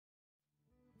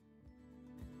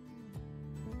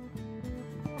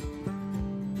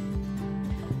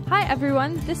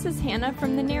everyone, this is Hannah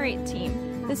from the Narrate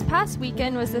team. This past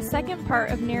weekend was the second part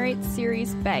of Narrate's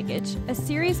series Baggage, a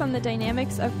series on the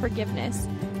dynamics of forgiveness.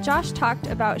 Josh talked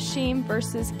about shame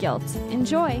versus guilt.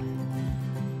 Enjoy!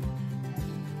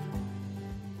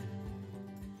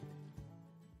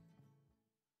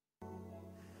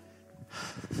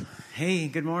 Hey,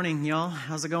 good morning, y'all.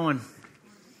 How's it going?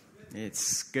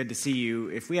 It's good to see you.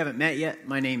 If we haven't met yet,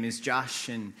 my name is Josh,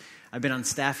 and I've been on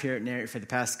staff here at Narrate for the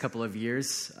past couple of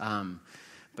years,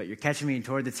 but you're catching me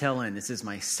toward the tail end. This is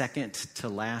my second to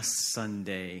last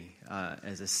Sunday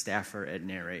as a staffer at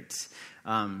Narrate,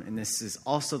 and this is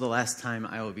also the last time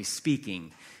I will be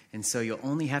speaking, and so you'll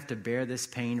only have to bear this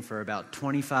pain for about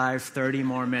 25, 30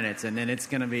 more minutes, and then it's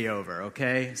going to be over,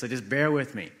 okay? So just bear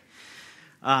with me.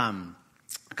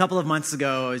 A couple of months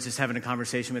ago, I was just having a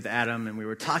conversation with Adam, and we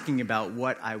were talking about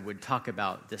what I would talk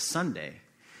about this Sunday.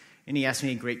 And he asked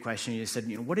me a great question. He just said,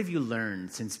 what have you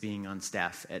learned since being on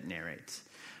staff at Narrate?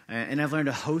 And I've learned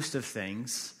a host of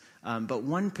things, but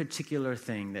one particular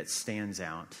thing that stands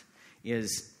out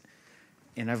is,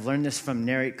 and I've learned this from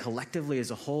Narrate collectively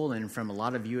as a whole and from a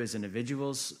lot of you as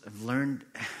individuals, I've learned,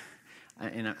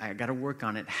 and I got to work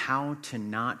on it, how to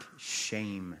not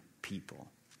shame people.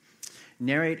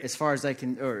 Narrate, as far as I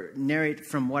can, or Narrate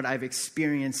from what I've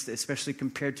experienced, especially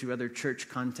compared to other church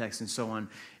contexts and so on,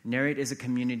 Narrate is a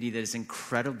community that is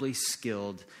incredibly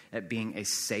skilled at being a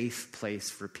safe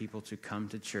place for people to come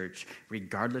to church,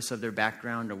 regardless of their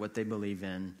background or what they believe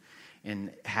in,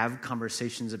 and have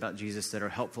conversations about Jesus that are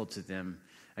helpful to them,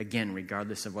 again,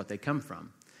 regardless of what they come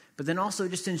from. But then also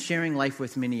just in sharing life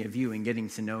with many of you and getting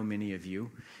to know many of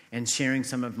you, and sharing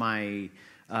some of my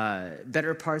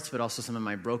better parts, but also some of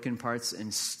my broken parts,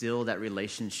 and still that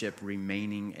relationship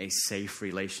remaining a safe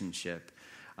relationship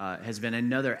has been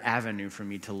another avenue for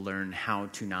me to learn how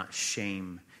to not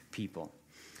shame people.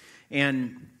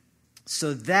 And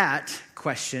so that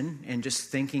question, and just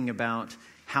thinking about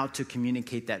how to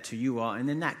communicate that to you all, and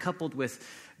then that coupled with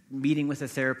meeting with a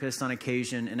therapist on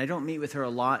occasion, and I don't meet with her a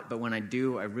lot, but when I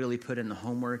do, I really put in the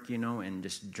homework, and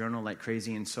just journal like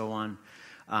crazy and so on.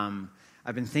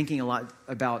 I've been thinking a lot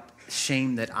about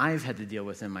shame that I've had to deal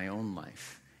with in my own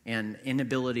life and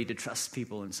inability to trust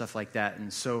people and stuff like that.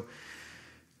 And so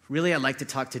really I'd like to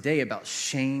talk today about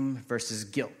shame versus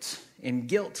guilt. And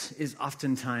guilt is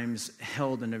oftentimes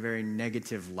held in a very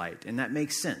negative light, and that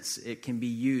makes sense. It can be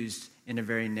used in a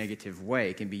very negative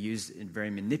way. It can be used in a very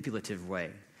manipulative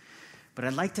way. But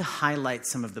I'd like to highlight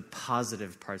some of the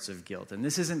positive parts of guilt. And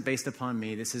this isn't based upon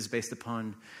me. This is based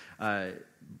upon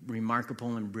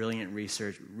remarkable and brilliant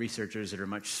researchers that are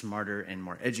much smarter and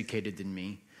more educated than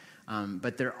me.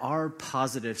 But there are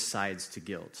positive sides to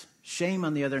guilt. Shame,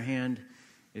 on the other hand,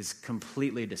 is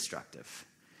completely destructive.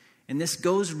 And this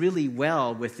goes really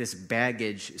well with this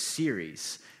baggage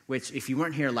series, which, if you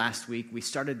weren't here last week, we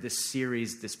started this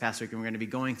series this past week, and we're going to be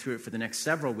going through it for the next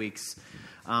several weeks.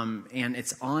 And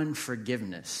it's on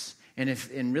forgiveness.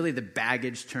 And really the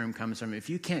baggage term comes from, if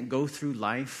you can't go through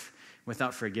life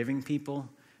without forgiving people,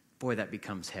 boy, that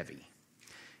becomes heavy.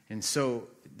 And so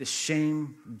the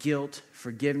shame, guilt,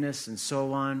 forgiveness, and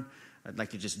so on, I'd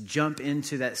like to just jump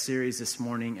into that series this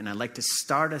morning, and I'd like to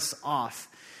start us off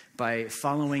by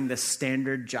following the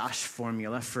standard Josh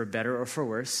formula, for better or for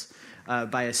worse,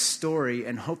 by a story,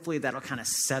 and hopefully that'll kind of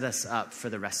set us up for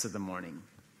the rest of the morning.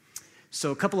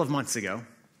 So a couple of months ago,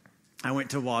 I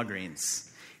went to Walgreens,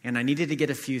 and I needed to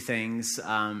get a few things,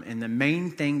 and the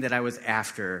main thing that I was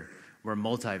after were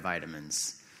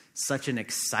multivitamins. Such an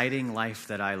exciting life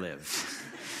that I live.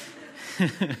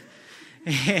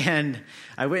 And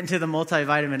I went into the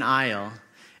multivitamin aisle,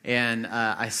 and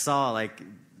I saw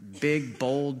big,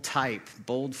 bold type,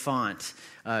 bold font,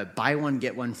 buy one,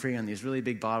 get one free on these really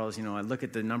big bottles. I look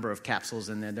at the number of capsules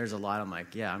in there. There's a lot. I'm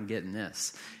like, yeah, I'm getting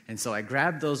this. And so I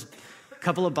grabbed those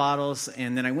couple of bottles,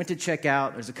 and then I went to check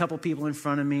out. There's a couple people in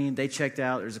front of me. They checked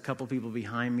out. There's a couple people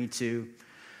behind me, too.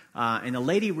 And the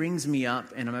lady rings me up,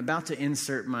 and I'm about to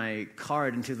insert my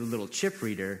card into the little chip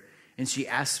reader, and she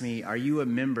asks me, "Are you a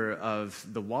member of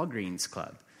the Walgreens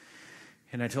Club?"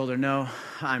 And I told her, "No,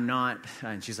 I'm not."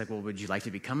 And she's like, "Well, would you like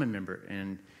to become a member?"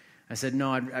 And I said,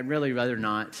 "No, I'd really rather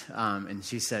not." And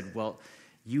she said, "Well,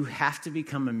 you have to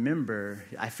become a member."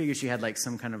 I figured she had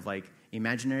some kind of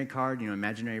imaginary card,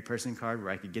 imaginary person card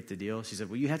where I could get the deal. She said,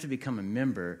 "Well, you have to become a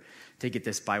member to get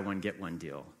this buy one, get one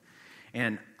deal."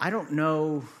 And I don't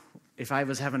know if I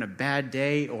was having a bad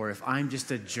day or if I'm just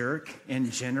a jerk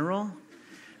in general,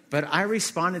 but I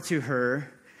responded to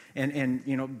her,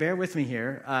 and bear with me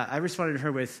here. I responded to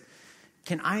her with,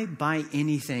 "Can I buy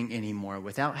anything anymore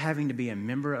without having to be a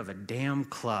member of a damn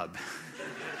club?"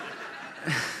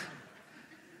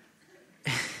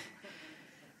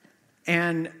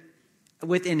 And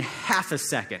within half a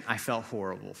second, I felt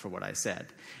horrible for what I said.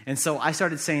 And so I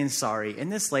started saying sorry.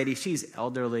 And this lady, she's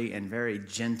elderly and very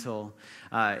gentle.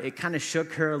 It kind of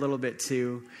shook her a little bit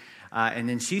too. And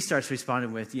then she starts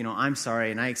responding with, I'm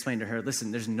sorry. And I explained to her,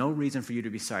 listen, there's no reason for you to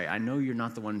be sorry. I know you're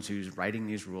not the one who's writing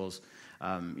these rules.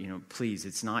 Please,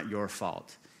 it's not your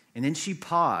fault. And then she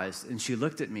paused and she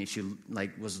looked at me. She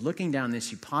was looking down, then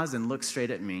she paused and looked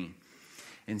straight at me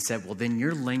and said, well, then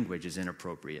your language is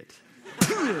inappropriate.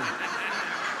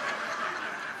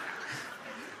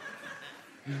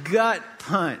 Gut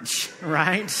punch,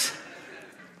 right?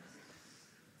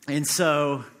 And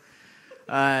so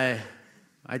I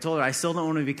told her I still don't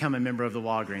want to become a member of the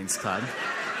Walgreens Club.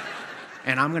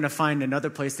 And I'm going to find another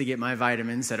place to get my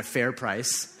vitamins at a fair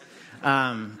price.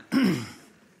 And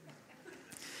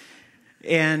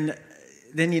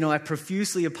then, I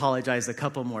profusely apologized a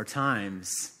couple more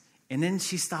times. And then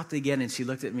she stopped again and she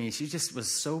looked at me. She just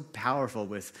was so powerful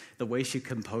with the way she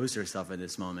composed herself in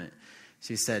this moment.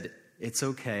 She said, it's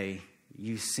okay.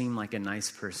 You seem like a nice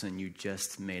person. You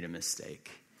just made a mistake.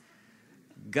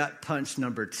 Gut punch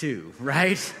number 2,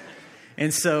 right?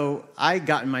 And so I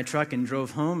got in my truck and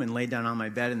drove home and laid down on my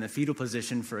bed in the fetal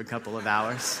position for a couple of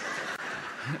hours.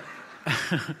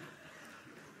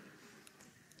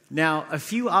 Now, a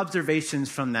few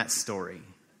observations from that story.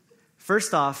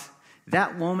 First off,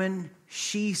 that woman,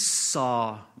 she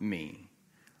saw me.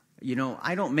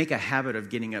 I don't make a habit of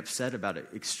getting upset about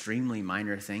extremely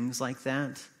minor things like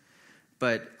that,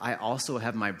 but I also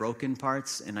have my broken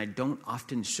parts, and I don't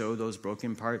often show those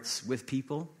broken parts with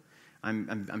people.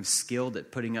 I'm skilled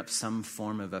at putting up some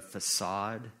form of a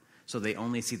facade, so they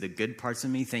only see the good parts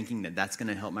of me, thinking that that's going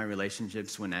to help my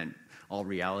relationships, when in all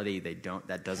reality,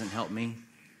 that doesn't help me.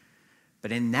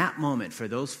 But in that moment, for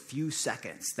those few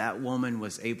seconds, that woman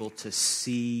was able to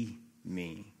see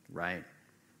me, right?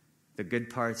 The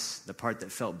good parts, the part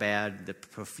that felt bad, the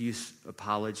profuse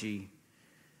apology,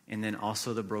 and then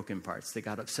also the broken parts. They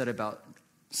got upset about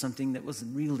something that was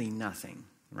really nothing,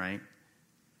 right?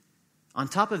 On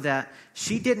top of that,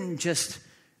 she didn't just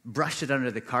brush it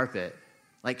under the carpet.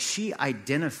 She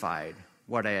identified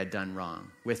what I had done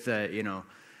wrong with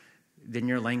then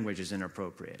your language is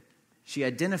inappropriate. She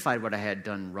identified what I had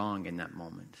done wrong in that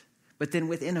moment. But then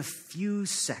within a few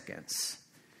seconds,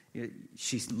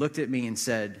 she looked at me and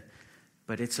said,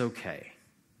 but it's okay.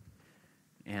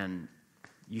 And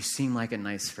you seem like a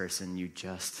nice person. You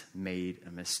just made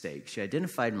a mistake. She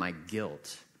identified my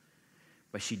guilt,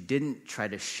 but she didn't try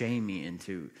to shame me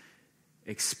into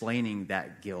explaining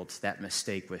that guilt, that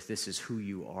mistake with, this is who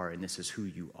you are and this is who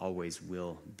you always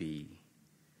will be.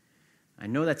 I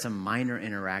know that's a minor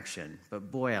interaction, but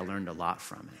boy, I learned a lot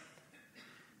from it.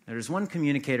 Now, there's one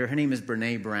communicator, her name is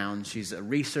Brene Brown. She's a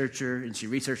researcher, and she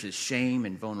researches shame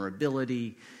and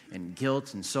vulnerability and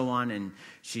guilt and so on. And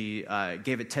she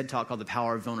gave a TED Talk called The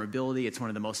Power of Vulnerability. It's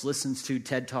one of the most listened to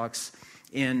TED Talks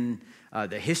in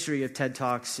the history of TED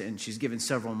Talks, and she's given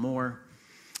several more.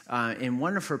 And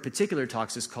one of her particular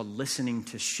talks is called Listening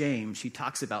to Shame. She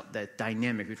talks about that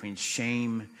dynamic between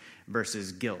shame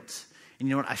versus guilt. And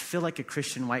you know what? I feel like a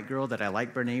Christian white girl that I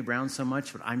like Brene Brown so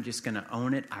much, but I'm just going to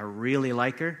own it. I really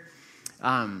like her.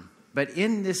 But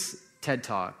in this TED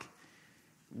Talk,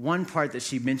 one part that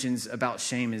she mentions about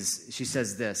shame is, she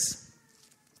says this,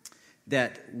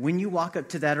 that when you walk up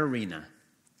to that arena,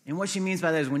 and what she means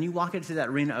by that is when you walk into that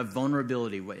arena of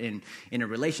vulnerability in a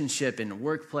relationship, in a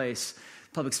workplace,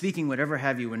 public speaking, whatever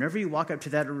have you, whenever you walk up to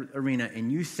that arena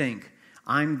and you think,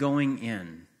 I'm going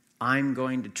in, I'm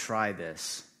going to try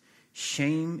this,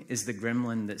 shame is the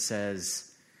gremlin that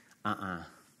says,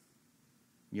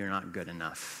 you're not good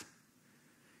enough.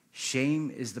 Shame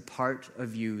is the part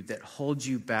of you that holds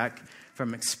you back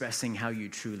from expressing how you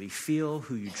truly feel,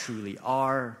 who you truly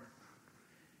are.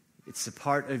 It's the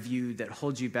part of you that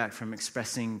holds you back from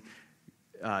expressing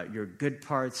your good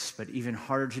parts, but even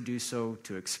harder to do so,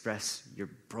 to express your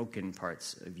broken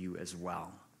parts of you as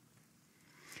well.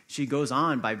 She goes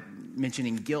on by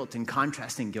mentioning guilt and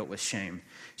contrasting guilt with shame.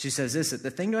 She says this, that the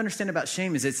thing to understand about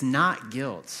shame is it's not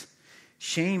guilt.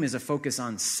 Shame is a focus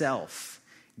on self.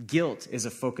 Guilt is a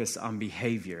focus on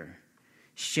behavior.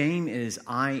 Shame is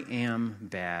I am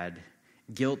bad.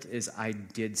 Guilt is I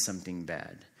did something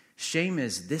bad. Shame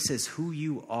is this is who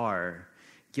you are.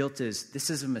 Guilt is this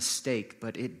is a mistake,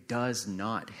 but it does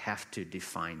not have to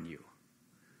define you.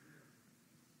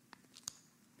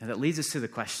 Now that leads us to the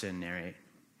question, Narrate.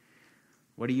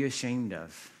 What are you ashamed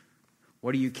of?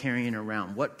 What are you carrying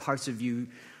around? What parts of you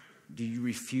do you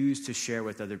refuse to share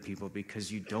with other people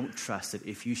because you don't trust that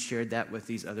if you shared that with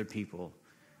these other people,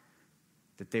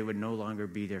 that they would no longer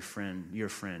be your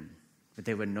friend, that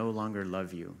they would no longer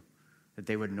love you, that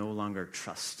they would no longer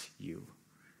trust you.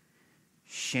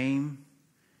 Shame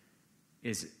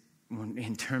is,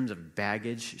 in terms of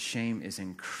baggage, shame is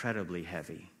incredibly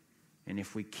heavy. And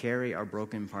if we carry our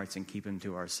broken parts and keep them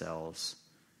to ourselves,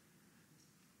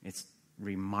 it's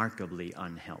remarkably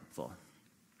unhelpful.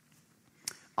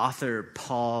 Author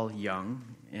Paul Young,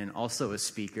 and also a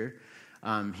speaker,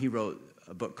 he wrote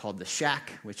a book called The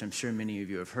Shack, which I'm sure many of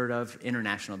you have heard of,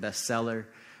 international bestseller,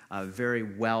 very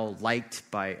well liked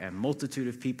by a multitude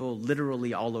of people,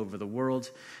 literally all over the world,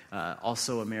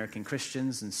 also American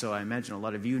Christians, and so I imagine a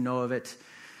lot of you know of it.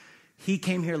 He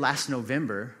came here last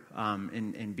November,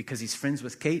 and because he's friends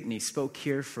with Kate, and he spoke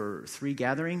here for 3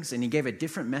 gatherings, and he gave a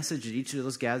different message at each of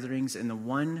those gatherings, and the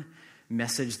one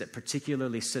message that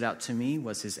particularly stood out to me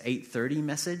was his 8:30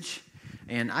 message,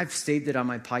 and I've stated it on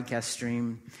my podcast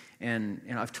stream, and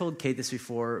I've told Kate this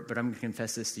before, but I'm going to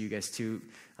confess this to you guys too,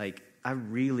 like, I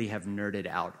really have nerded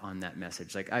out on that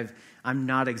message. Like, I'm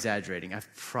not exaggerating. I've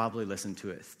probably listened to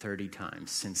it 30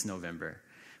 times since November,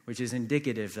 which is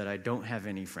indicative that I don't have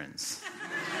any friends.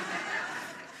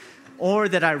 Or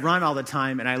that I run all the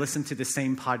time and I listen to the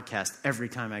same podcast every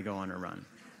time I go on a run.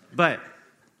 But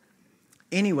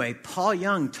anyway, Paul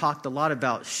Young talked a lot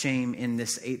about shame in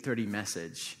this 8:30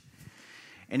 message.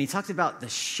 And he talked about the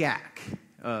shack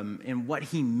and what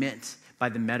he meant by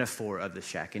the metaphor of the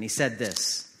shack. And he said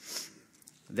this,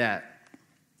 that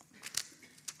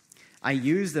I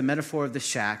use the metaphor of the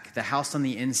shack, the house on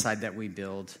the inside that we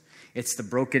build. It's the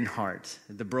broken heart,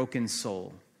 the broken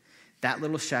soul. That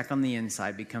little shack on the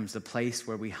inside becomes the place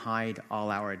where we hide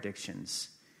all our addictions.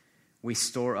 We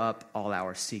store up all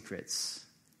our secrets.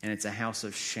 And it's a house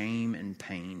of shame and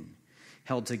pain,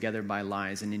 held together by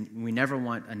lies. And we never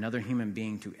want another human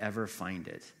being to ever find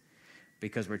it,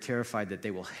 because we're terrified that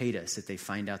they will hate us if they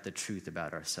find out the truth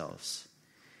about ourselves.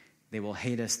 They will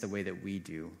hate us the way that we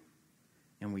do,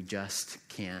 and we just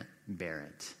can't bear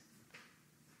it.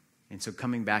 And so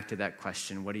coming back to that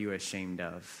question, what are you ashamed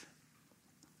of?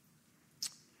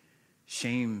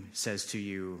 Shame says to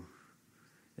you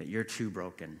that you're too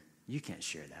broken. You can't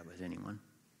share that with anyone.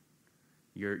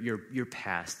 Your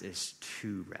past is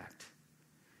too wrecked.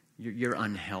 You're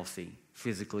unhealthy,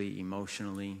 physically,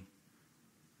 emotionally.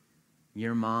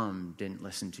 Your mom didn't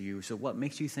listen to you, so what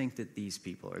makes you think that these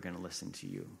people are going to listen to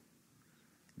you?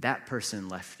 That person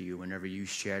left you whenever you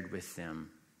shared with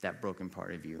them that broken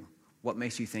part of you. What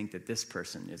makes you think that this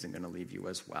person isn't going to leave you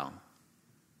as well?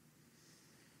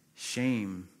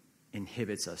 Shame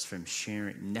inhibits us from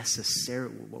sharing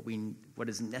what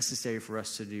is necessary for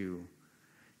us to do,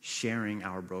 sharing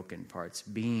our broken parts,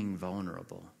 being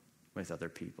vulnerable with other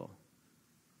people.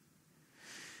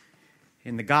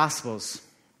 In the Gospels,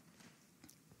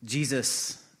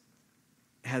 there's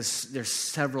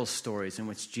several stories in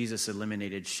which Jesus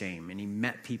eliminated shame, and he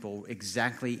met people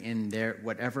exactly in their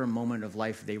whatever moment of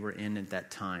life they were in at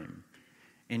that time,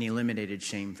 and he eliminated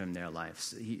shame from their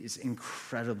lives. He is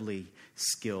incredibly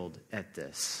skilled at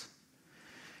this.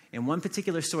 And one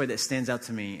particular story that stands out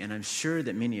to me, and I'm sure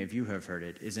that many of you have heard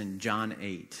it, is in John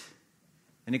 8.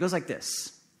 And it goes like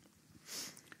this.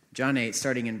 John 8,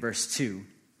 starting in verse 2.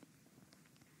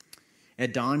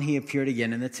 At dawn, he appeared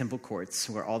again in the temple courts,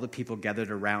 where all the people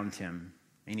gathered around him,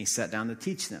 and he sat down to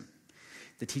teach them.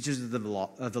 The teachers of the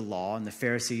law and the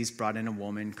Pharisees brought in a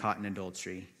woman caught in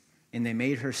adultery, and they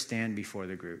made her stand before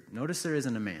the group. Notice there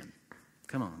isn't a man.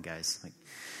 Come on, guys.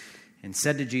 And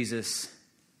said to Jesus,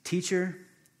 "Teacher,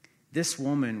 this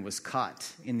woman was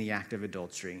caught in the act of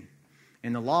adultery.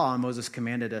 In the law, Moses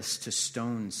commanded us to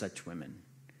stone such women.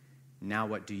 Now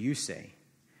what do you say?"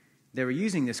 They were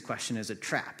using this question as a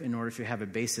trap in order to have a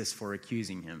basis for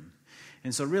accusing him.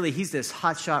 And so really, he's this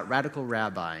hotshot radical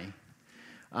rabbi,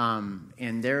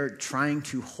 and they're trying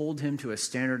to hold him to a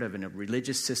standard of a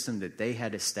religious system that they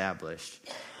had established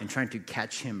and trying to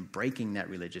catch him breaking that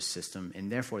religious system,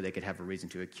 and therefore they could have a reason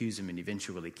to accuse him and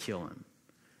eventually kill him.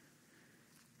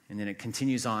 And then it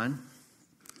continues on.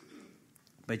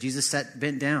 But Jesus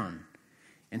bent down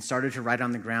and started to write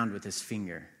on the ground with his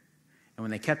finger. And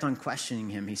when they kept on questioning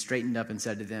him, he straightened up and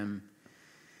said to them,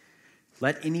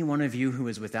 "Let any one of you who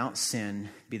is without sin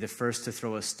be the first to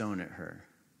throw a stone at her."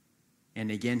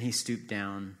 And again he stooped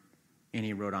down and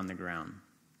he wrote on the ground.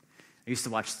 I used to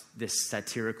watch this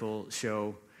satirical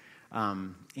show,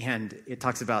 and it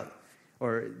talks about,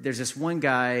 there's this one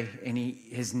guy, and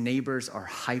his neighbors are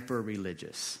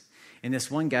hyper-religious. And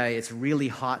this one guy, it's really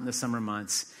hot in the summer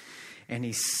months, and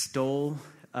he stole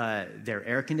their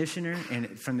air conditioner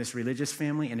and from this religious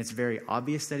family, and it's very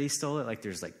obvious that he stole it. Like,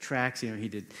 there's tracks, he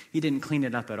didn't clean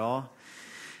it up at all.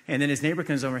 And then his neighbor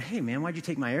comes over, "Hey man, why'd you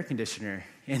take my air conditioner?"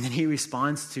 And then he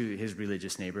responds to his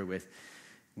religious neighbor with,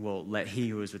 will let he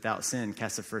who is without sin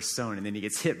cast the first stone, and then he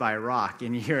gets hit by a rock,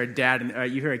 and you hear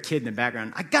a kid in the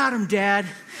background, I got him, Dad.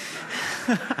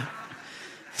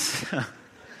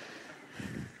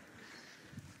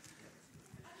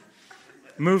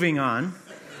 Moving on.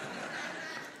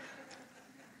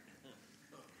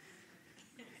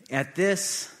 At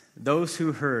this, those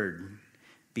who heard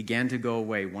began to go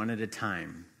away one at a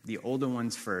time, the older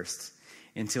ones first,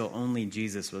 until only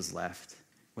Jesus was left,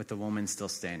 with the woman still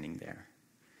standing there.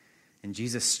 And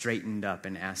Jesus straightened up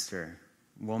and asked her,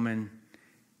 Woman,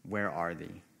 where are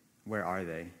they? Where are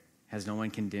they? Has no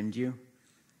one condemned you?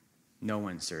 No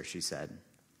one, sir, she said.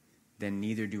 Then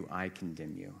neither do I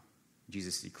condemn you.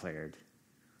 Jesus declared,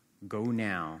 Go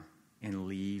now and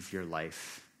leave your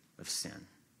life of sin.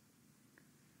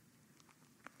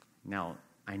 Now,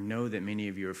 I know that many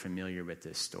of you are familiar with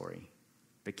this story,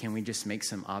 but can we just make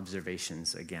some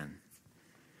observations again?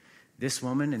 This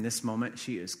woman, in this moment,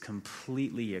 she is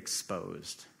completely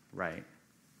exposed, right?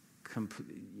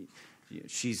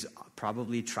 She's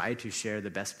probably tried to share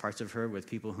the best parts of her with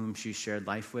people whom she shared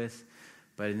life with,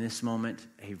 but in this moment,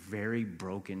 a very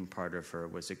broken part of her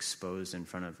was exposed in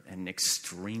front of an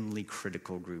extremely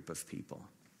critical group of people.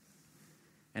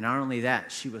 And not only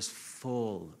that, she was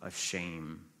full of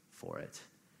shame for it.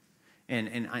 And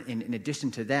in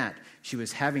addition to that, she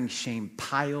was having shame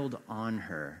piled on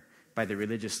her by the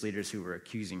religious leaders who were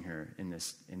accusing her in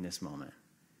this moment.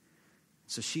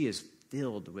 So she is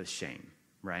filled with shame,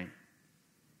 right?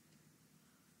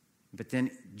 But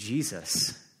then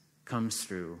Jesus comes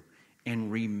through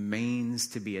and remains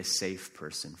to be a safe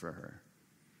person for her.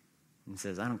 And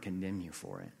says, I don't condemn you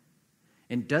for it.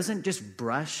 And doesn't just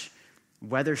brush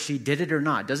whether she did it or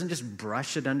not. Doesn't just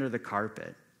brush it under the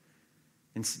carpet.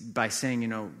 And by saying,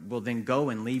 well, then go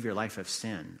and leave your life of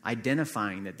sin.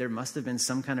 Identifying that there must have been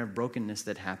some kind of brokenness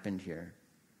that happened here.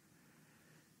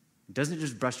 Doesn't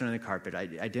just brush it under the carpet,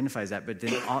 identifies that, but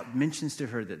then mentions to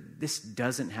her that this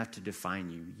doesn't have to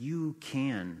define you. You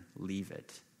can leave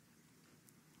it.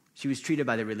 She was treated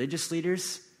by the religious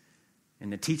leaders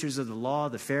and the teachers of the law,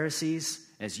 the Pharisees,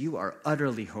 as you are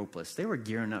utterly hopeless. They were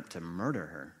gearing up to murder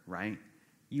her, right?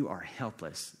 You are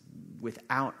helpless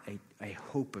without a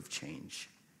hope of change.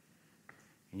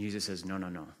 And Jesus says,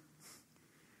 no.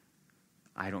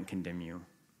 I don't condemn you.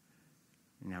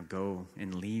 Now go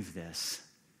and leave this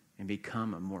and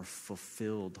become a more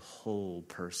fulfilled, whole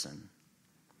person.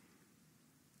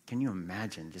 Can you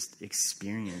imagine just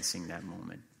experiencing that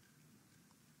moment?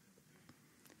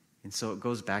 And so it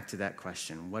goes back to that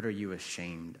question, what are you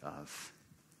ashamed of?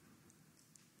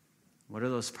 What are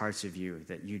those parts of you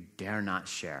that you dare not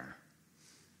share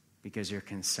because you're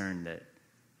concerned that,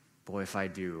 boy, if I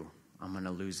do, I'm going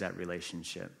to lose that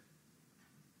relationship.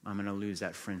 I'm going to lose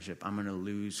that friendship. I'm going to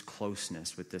lose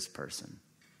closeness with this person.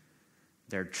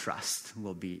 Their trust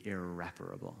will be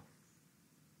irreparable.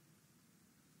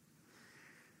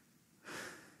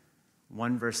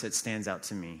 One verse that stands out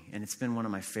to me, and it's been one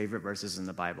of my favorite verses in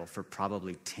the Bible for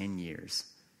probably 10 years,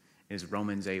 is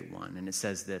Romans 8:1, and it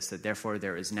says this, that therefore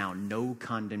there is now no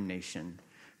condemnation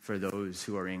for those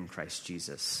who are in Christ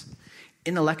Jesus.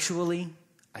 Intellectually,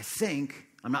 I think,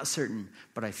 I'm not certain,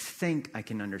 but I think I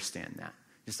can understand that.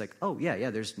 Just like, oh, yeah,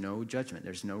 there's no judgment,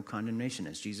 there's no condemnation,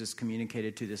 as Jesus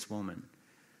communicated to this woman.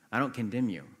 I don't condemn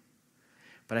you.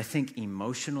 But I think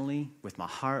emotionally, with my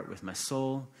heart, with my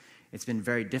soul, it's been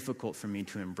very difficult for me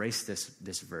to embrace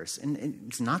this verse. And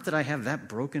it's not that I have that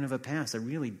broken of a past. I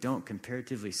really don't,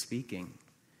 comparatively speaking.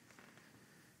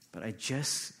 But I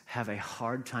just have a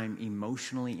hard time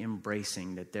emotionally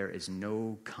embracing that there is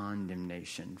no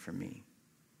condemnation for me.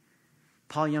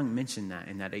 Paul Young mentioned that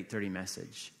in that 8:30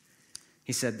 message.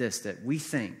 He said this, that we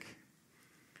think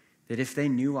that if they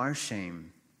knew our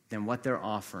shame, then what they're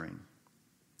offering,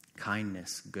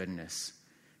 kindness, goodness,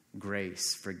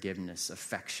 grace, forgiveness,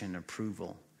 affection,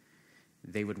 approval,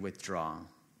 they would withdraw.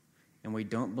 And we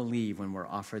don't believe when we're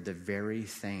offered the very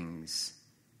things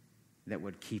that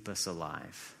would keep us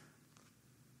alive.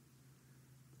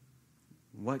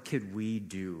 What could we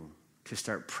do to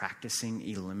start practicing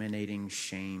eliminating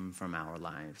shame from our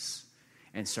lives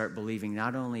and start believing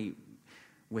not only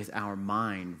with our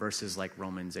mind, verses like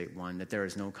Romans 8:1, that there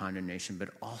is no condemnation, but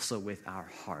also with our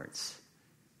hearts,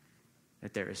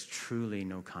 that there is truly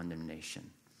no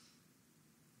condemnation.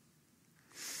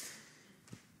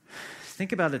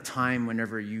 Think about a time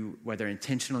whenever you, whether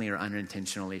intentionally or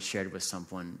unintentionally, shared with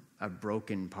someone a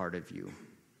broken part of you,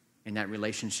 and that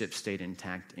relationship stayed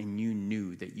intact, and you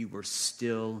knew that you were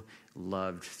still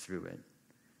loved through it.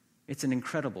 It's an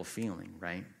incredible feeling,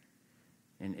 right?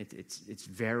 And it's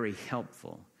very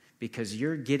helpful because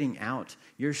you're getting out,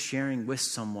 you're sharing with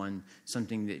someone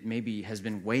something that maybe has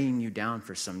been weighing you down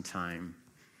for some time.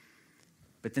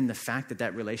 But then the fact that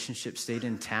that relationship stayed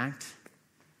intact,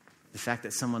 the fact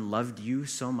that someone loved you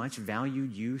so much,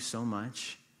 valued you so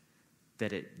much,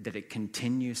 that it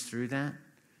continues through that,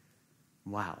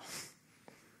 wow,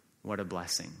 what a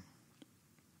blessing.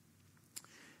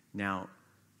 Now,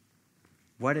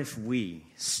 what if we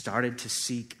started to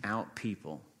seek out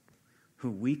people who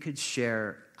we could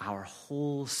share our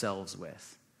whole selves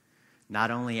with,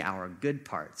 not only our good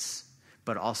parts,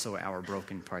 but also our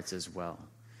broken parts as well?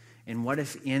 And what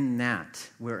if in that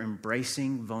we're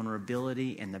embracing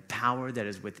vulnerability and the power that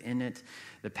is within it,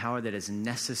 the power that is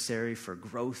necessary for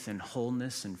growth and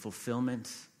wholeness and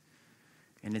fulfillment?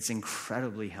 And it's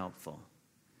incredibly helpful.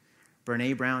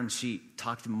 Brene Brown, she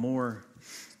talked more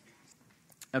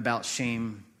about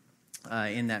shame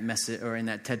in that message, or in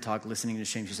that TED Talk, Listening to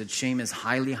Shame. She said, shame is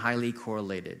highly, highly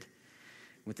correlated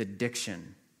with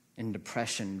addiction and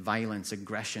depression, violence,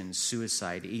 aggression,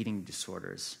 suicide, eating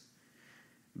disorders.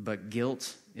 But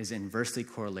guilt is inversely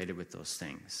correlated with those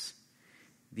things.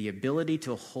 The ability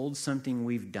to hold something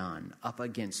we've done up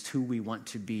against who we want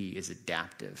to be is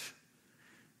adaptive.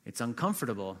 It's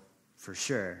uncomfortable, for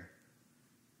sure,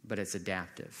 but it's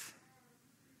adaptive.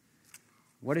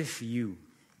 What if you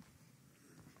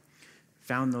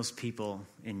found those people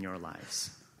in your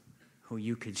lives who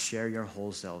you could share your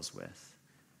whole selves with,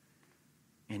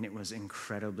 and it was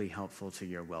incredibly helpful to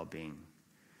your well-being?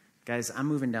 Guys, I'm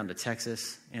moving down to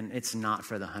Texas, and it's not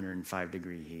for the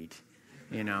 105-degree heat,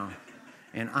 and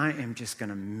I am just going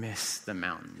to miss the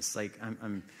mountains. Like,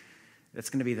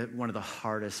 that's going to be one of the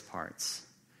hardest parts.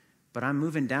 But I'm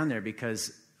moving down there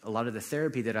because a lot of the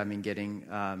therapy that I've been getting,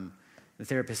 the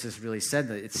therapist has really said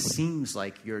that it seems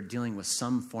like you're dealing with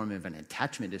some form of an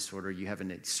attachment disorder. You have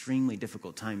an extremely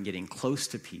difficult time getting close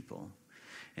to people,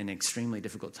 an extremely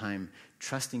difficult time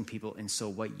trusting people. And so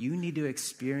what you need to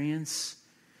experience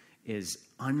is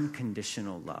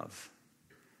unconditional love,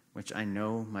 which I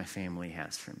know my family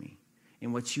has for me.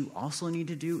 And what you also need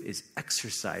to do is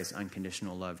exercise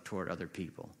unconditional love toward other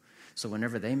people. So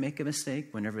whenever they make a mistake,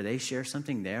 whenever they share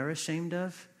something they're ashamed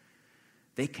of,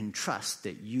 they can trust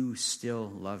that you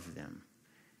still love them.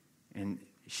 And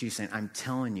she's saying, I'm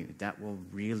telling you, that will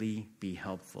really be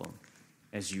helpful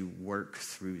as you work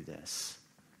through this.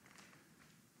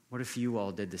 What if you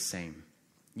all did the same?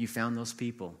 You found those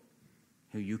people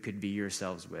who you could be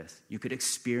yourselves with, you could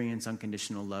experience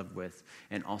unconditional love with,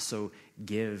 and also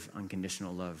give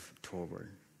unconditional love toward.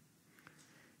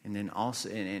 And then also,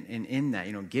 and in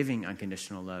that, giving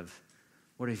unconditional love,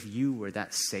 what if you were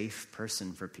that safe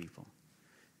person for people?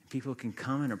 People can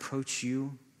come and approach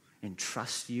you and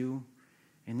trust you,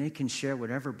 and they can share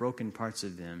whatever broken parts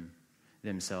of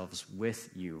themselves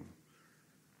with you.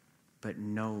 But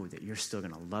know that you're still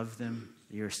going to love them.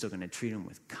 You're still going to treat them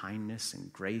with kindness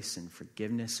and grace and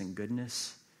forgiveness and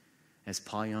goodness. As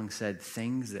Paul Young said,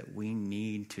 things that we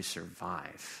need to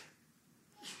survive.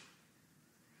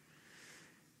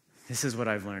 This is what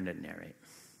I've learned at Narrate.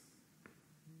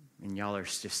 And y'all are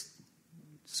just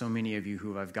so many of you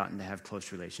who I've gotten to have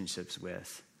close relationships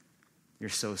with. You're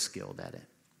so skilled at it.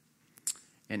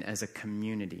 And as a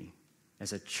community,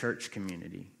 as a church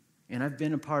community, and I've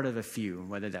been a part of a few,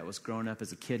 whether that was growing up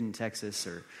as a kid in Texas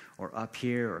or up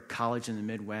here or college in the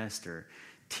Midwest or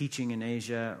teaching in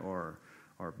Asia or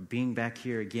being back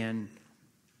here again.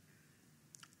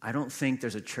 I don't think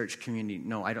there's a church community.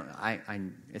 No, I don't.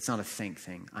 It's not a think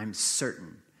thing. I'm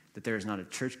certain that there is not a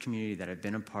church community that I've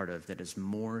been a part of that is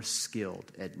more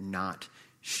skilled at not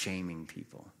shaming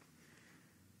people.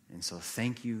 And so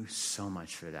thank you so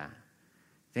much for that.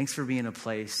 Thanks for being a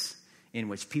place in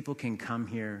which people can come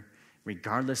here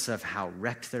regardless of how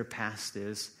wrecked their past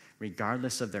is,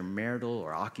 regardless of their marital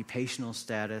or occupational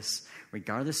status,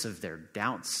 regardless of their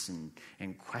doubts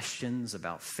and questions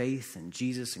about faith and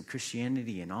Jesus and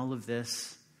Christianity and all of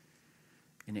this.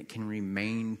 And it can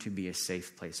remain to be a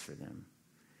safe place for them.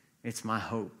 It's my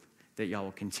hope that y'all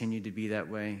will continue to be that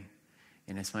way.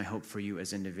 And it's my hope for you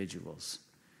as individuals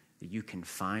that you can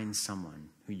find someone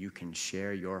who you can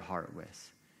share your heart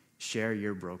with, share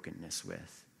your brokenness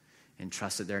with, and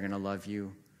trust that they're going to love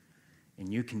you.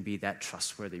 And you can be that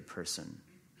trustworthy person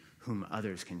whom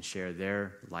others can share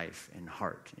their life and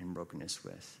heart and brokenness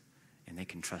with. And they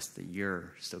can trust that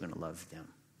you're still going to love them.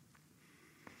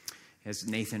 As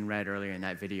Nathan read earlier in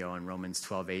that video in Romans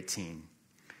 12:18,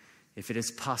 if it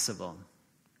is possible,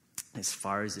 as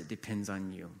far as it depends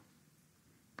on you,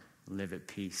 live at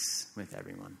peace with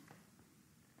everyone.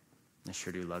 I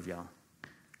sure do love y'all.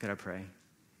 Could I pray?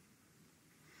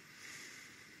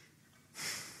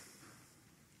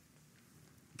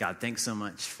 God, thanks so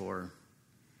much for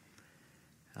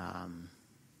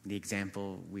the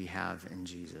example we have in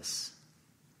Jesus.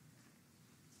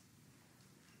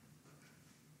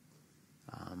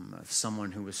 Of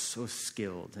someone who was so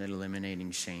skilled at eliminating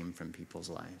shame from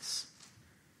people's lives.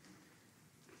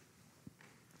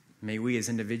 May we as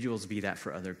individuals be that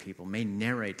for other people. May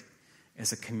Narrate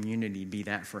as a community be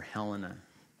that for Helena.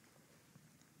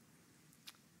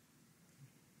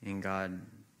 And God,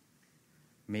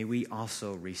 may we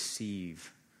also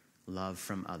receive love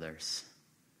from others,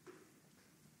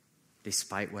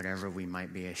 despite whatever we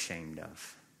might be ashamed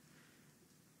of.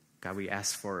 God, we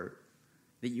ask for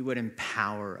that you would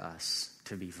empower us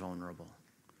to be vulnerable.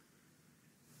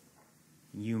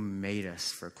 You made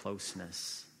us for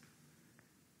closeness.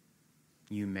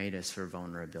 You made us for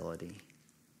vulnerability.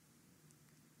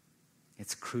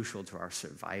 It's crucial to our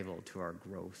survival, to our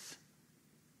growth.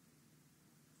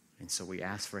 And so we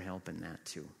ask for help in that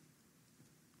too.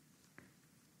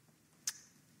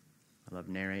 I love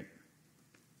Narrate.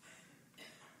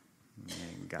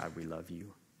 And God, we love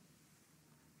you.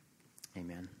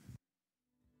 Amen.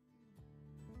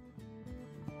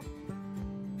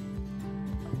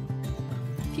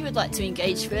 If you would like to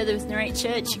engage further with Narrate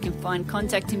Church, you can find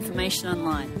contact information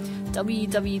online,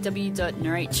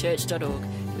 www.narratechurch.org.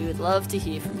 We would love to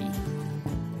hear from you.